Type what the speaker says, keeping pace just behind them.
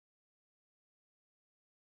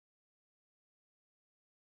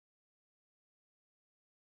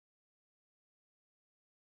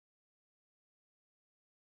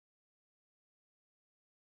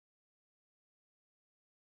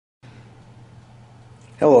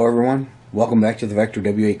Hello everyone, welcome back to the Vector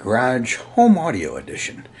W8 Garage Home Audio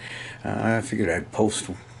Edition. I figured I'd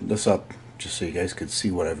post this up just so you guys could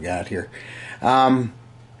see what I've got here. I'm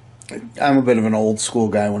a bit of an old school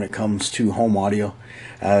guy when it comes to home audio.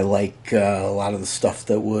 I like a lot of the stuff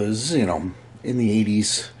that was, in the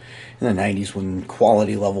 80s, in the 90s when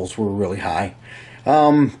quality levels were really high.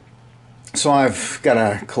 So I've got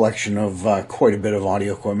a collection of quite a bit of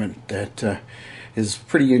audio equipment that is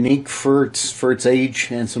pretty unique for its age,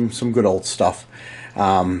 and some good old stuff.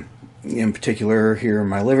 In particular, here in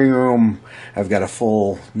my living room, I've got a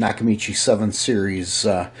full Nakamichi 7 series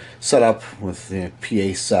setup with the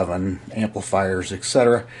PA7 amplifiers,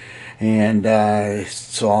 etc. And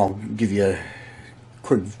so I'll give you a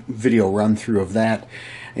quick video run through of that.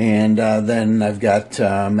 And then I've got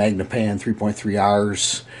Magnepan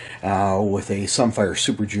 3.3Rs with a Sunfire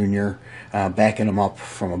Super Junior, backing them up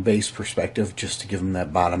from a bass perspective just to give them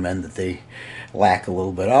that bottom end that they lack a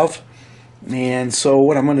little bit of. And so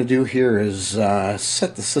what I'm going to do here is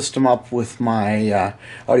set the system up with my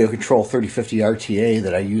Audio Control 3050 RTA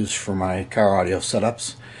that I use for my car audio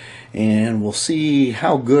setups. And we'll see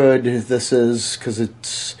how good this is, because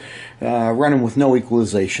it's running with no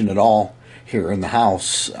equalization at all here in the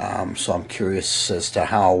house. So I'm curious as to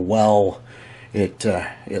how well it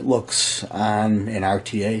looks on an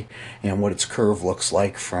RTA and what its curve looks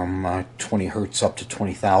like from 20 hertz up to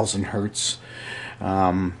 20,000 hertz.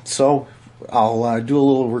 So I'll do a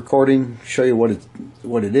little recording, show you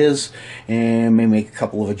what it is, and may make a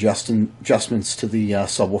couple of adjustments to the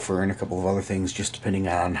subwoofer and a couple of other things, just depending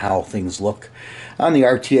on how things look on the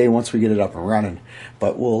RTA once we get it up and running.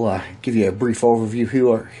 But we'll give you a brief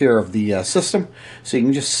overview here of the system, so you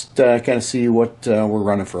can just kind of see what we're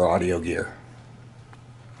running for audio gear.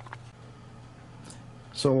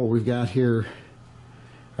 So what we've got here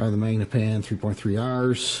are the Magnepan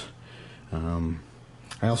 3.3Rs.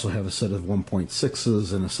 I also have a set of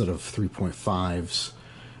 1.6s and a set of 3.5s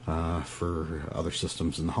for other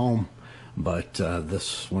systems in the home, but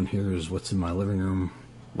this one here is what's in my living room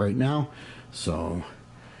right now. So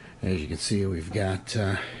as you can see, we've got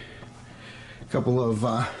a couple of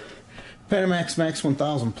Panamax Max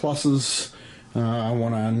 1000 pluses,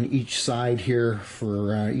 one on each side here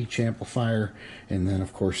for each amplifier, and then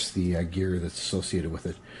of course the gear that's associated with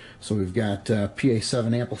it. So we've got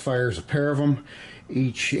PA7 amplifiers, a pair of them.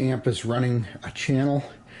 Each amp is running a channel.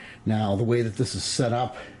 Now the way that this is set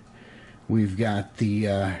up, we've got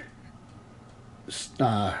the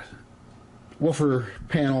woofer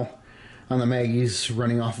panel on the Maggies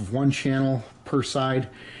running off of one channel per side,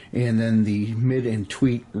 and then the mid and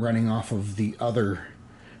tweet running off of the other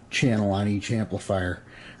channel on each amplifier.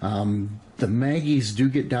 The Maggies do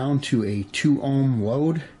get down to a 2 ohm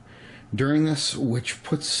load during this, which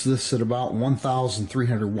puts this at about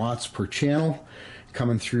 1,300 watts per channel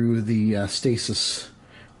coming through the Stasis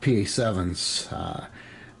PA7s.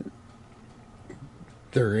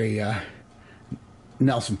 They're a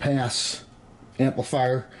Nelson Pass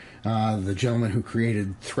amplifier. The gentleman who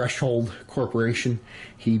created Threshold Corporation,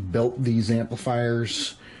 he built these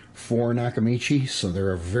amplifiers for Nakamichi, so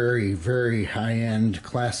they're a very, very high-end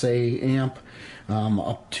Class A amp,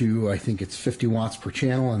 up to, I think it's 50 watts per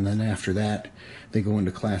channel, and then after that they go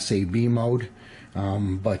into Class AB mode.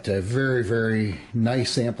 But a very, very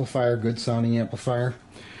nice amplifier, good sounding amplifier.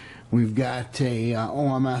 We've got a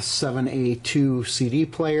OMS 7A2 CD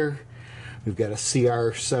player. We've got a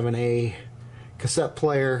CR7A cassette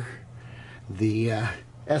player, the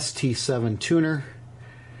ST7 tuner,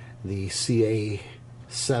 the CA7A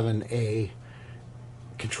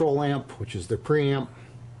control amp, which is their preamp,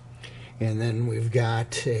 and then we've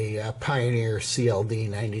got a Pioneer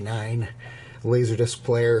CLD99 Laserdisc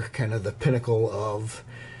player, kind of the pinnacle of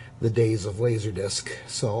the days of Laserdisc.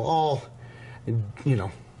 So all,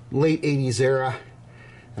 late 80s era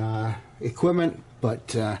equipment,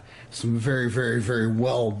 but some very, very, very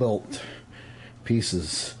well built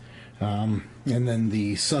pieces. And then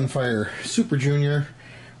the Sunfire Super Junior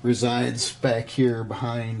resides back here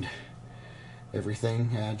behind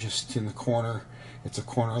everything, just in the corner. It's a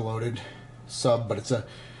corner loaded sub, but it's a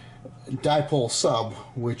dipole sub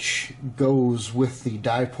which goes with the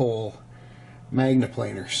dipole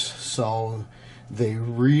magneplaners, so they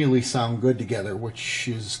really sound good together, which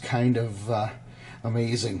is kind of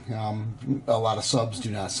amazing. A lot of subs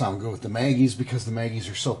do not sound good with the Maggies because the Maggies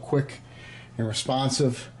are so quick and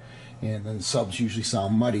responsive, and then the subs usually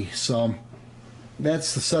sound muddy. So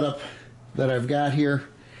that's the setup that I've got here.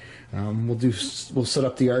 We'll set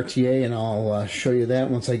up the RTA, and I'll show you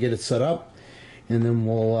that once I get it set up, and then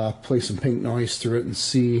we'll play some pink noise through it and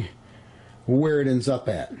see where it ends up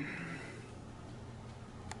at.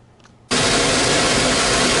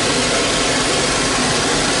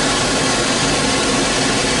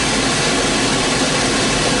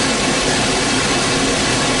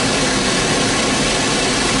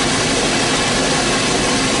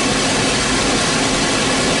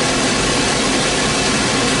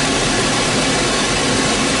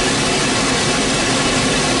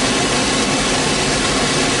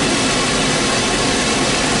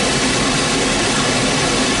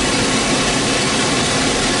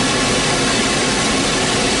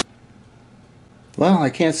 Well,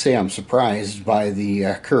 I can't say I'm surprised by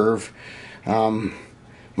the curve. My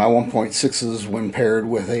 1.6s, when paired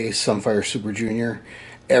with a Sunfire Super Junior,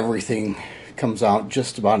 everything comes out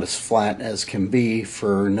just about as flat as can be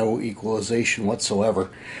for no equalization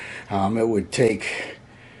whatsoever. It would take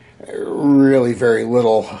really very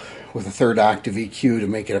little with a third octave EQ to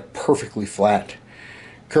make it a perfectly flat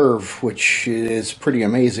curve, which is pretty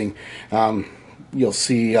amazing. You'll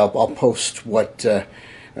see, I'll post what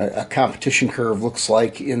a competition curve looks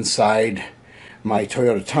like inside my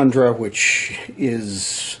Toyota Tundra, which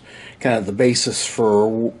is kind of the basis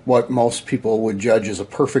for what most people would judge as a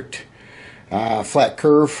perfect flat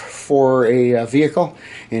curve for a vehicle.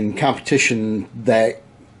 In competition, that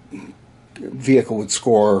vehicle would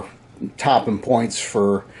score top in points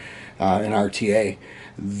for an RTA.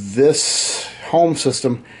 This home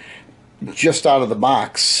system, just out of the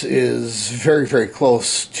box, is very, very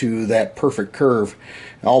close to that perfect curve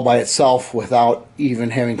all by itself without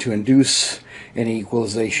even having to induce any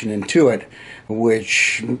equalization into it,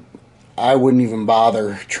 which I wouldn't even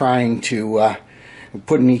bother trying to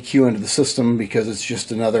put an EQ into the system, because it's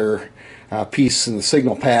just another piece in the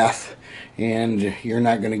signal path, and you're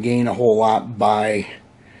not going to gain a whole lot by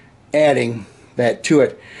adding that to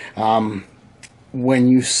it. When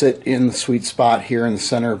you sit in the sweet spot here in the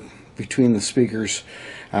center between the speakers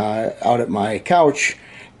out at my couch,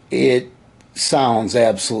 it sounds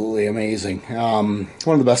absolutely amazing. One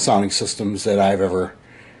of the best sounding systems that I've ever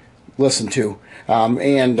listened to,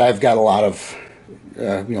 and I've got a lot of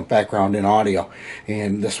background in audio,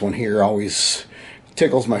 and this one here always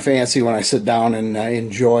tickles my fancy when I sit down and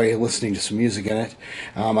enjoy listening to some music in it.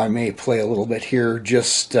 I may play a little bit here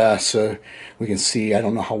just so we can see. I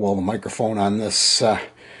don't know how well the microphone on this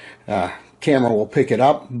camera will pick it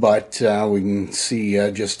up, but we can see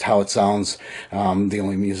just how it sounds. The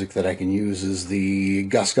only music that I can use is the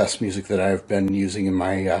Gus music that I've been using in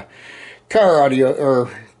my car audio or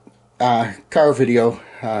car video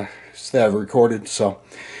that I've recorded, so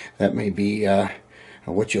that may be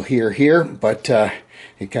what you'll hear here, but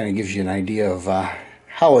it kind of gives you an idea of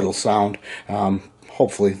how it'll sound.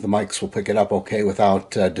 Hopefully the mics will pick it up okay without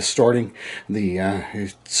distorting. The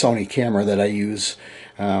Sony camera that I use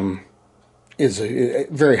is a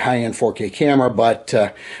very high-end 4K camera, but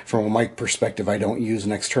from a mic perspective, I don't use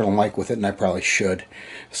an external mic with it, and I probably should.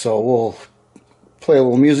 So we'll play a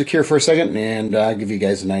little music here for a second and give you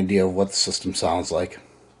guys an idea of what the system sounds like.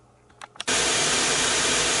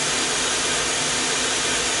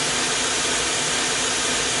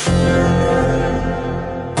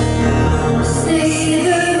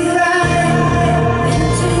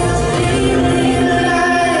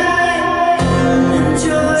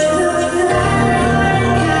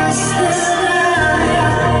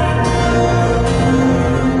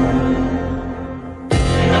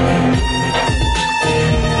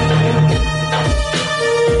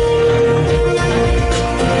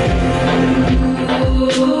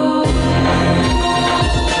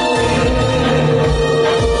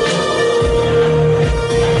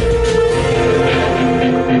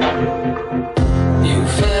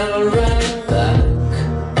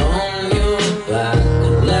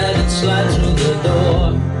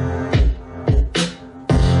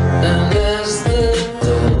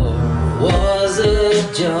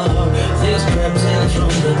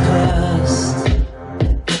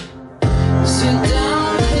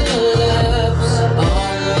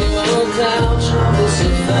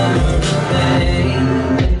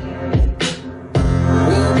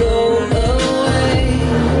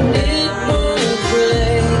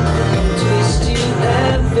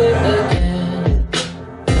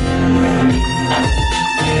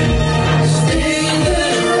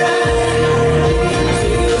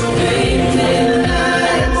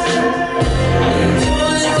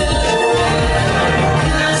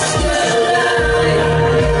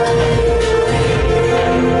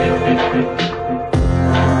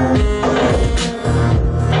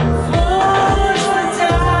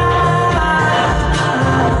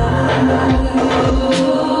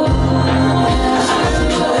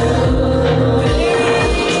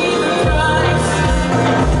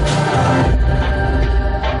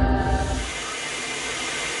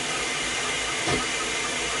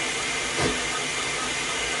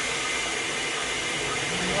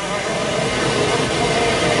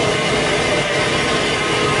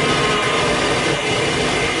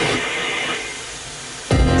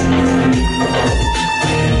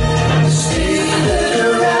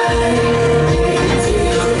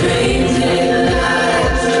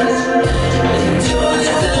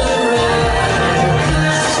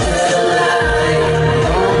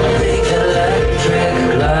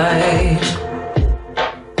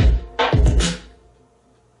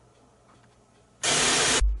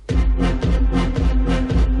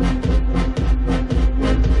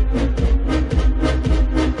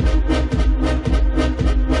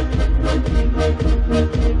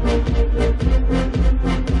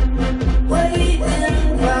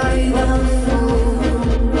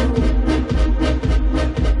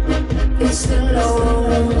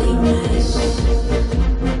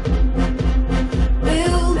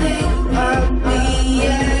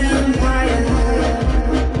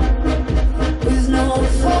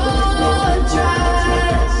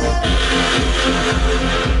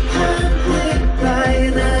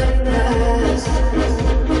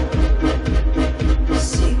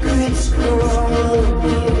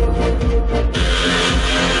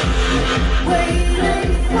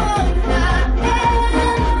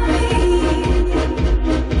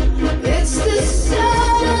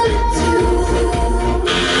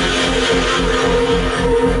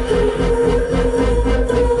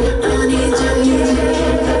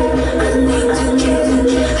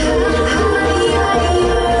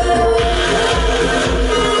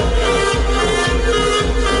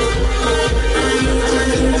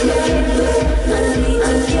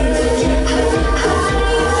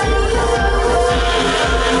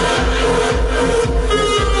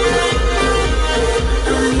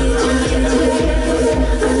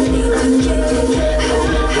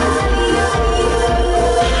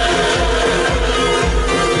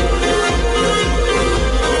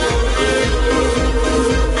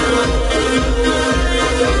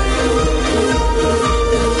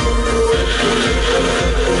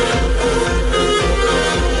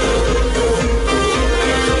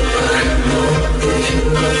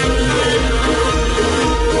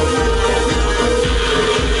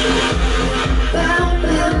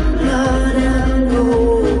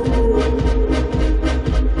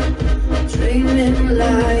 dreaming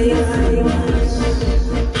life,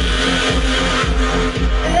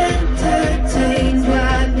 entertained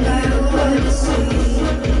by beauty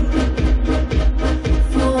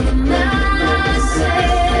for the masses.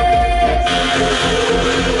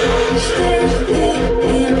 Standing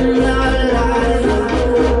in the light,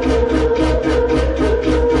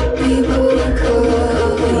 people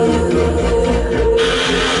cover you,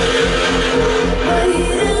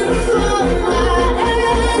 waiting for my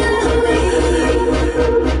enemy.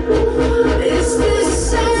 Is this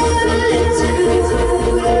solitude?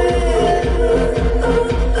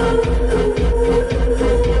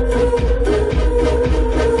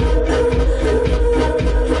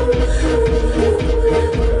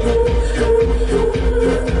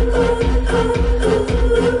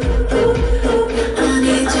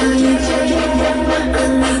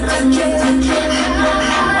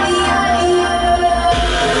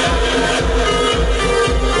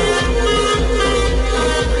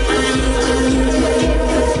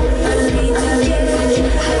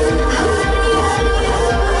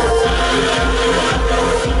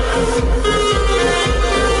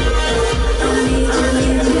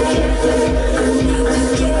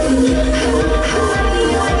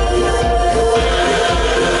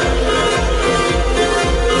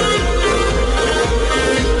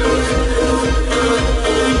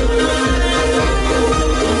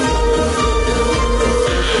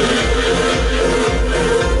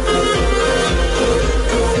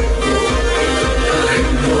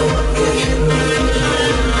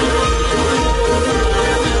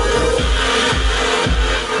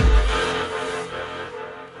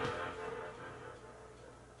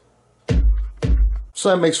 So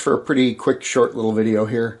that makes for a pretty quick, short little video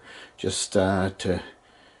here, just to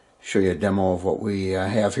show you a demo of what we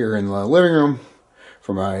have here in the living room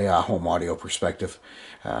from a home audio perspective.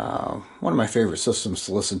 One of my favorite systems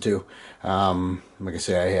to listen to. Like I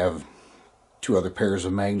say, I have two other pairs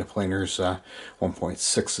of Magneplaners,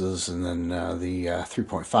 1.6s and then the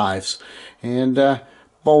 3.5s, and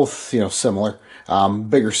both, similar.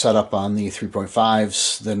 Bigger setup on the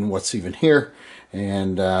 3.5s than what's even here,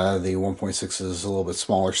 and the 1.6 is a little bit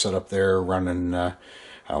smaller setup there, running I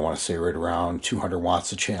want to say right around 200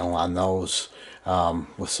 watts a channel on those,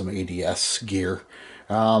 with some ADS gear.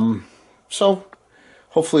 So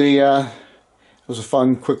hopefully it was a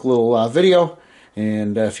fun, quick little video,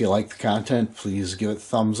 and if you like the content, please give it a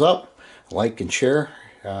thumbs up, like and share,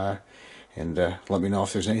 and let me know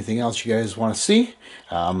if there's anything else you guys want to see.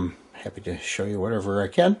 Happy to show you whatever I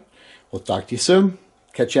can. We'll talk to you soon.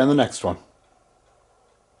 Catch you on the next one.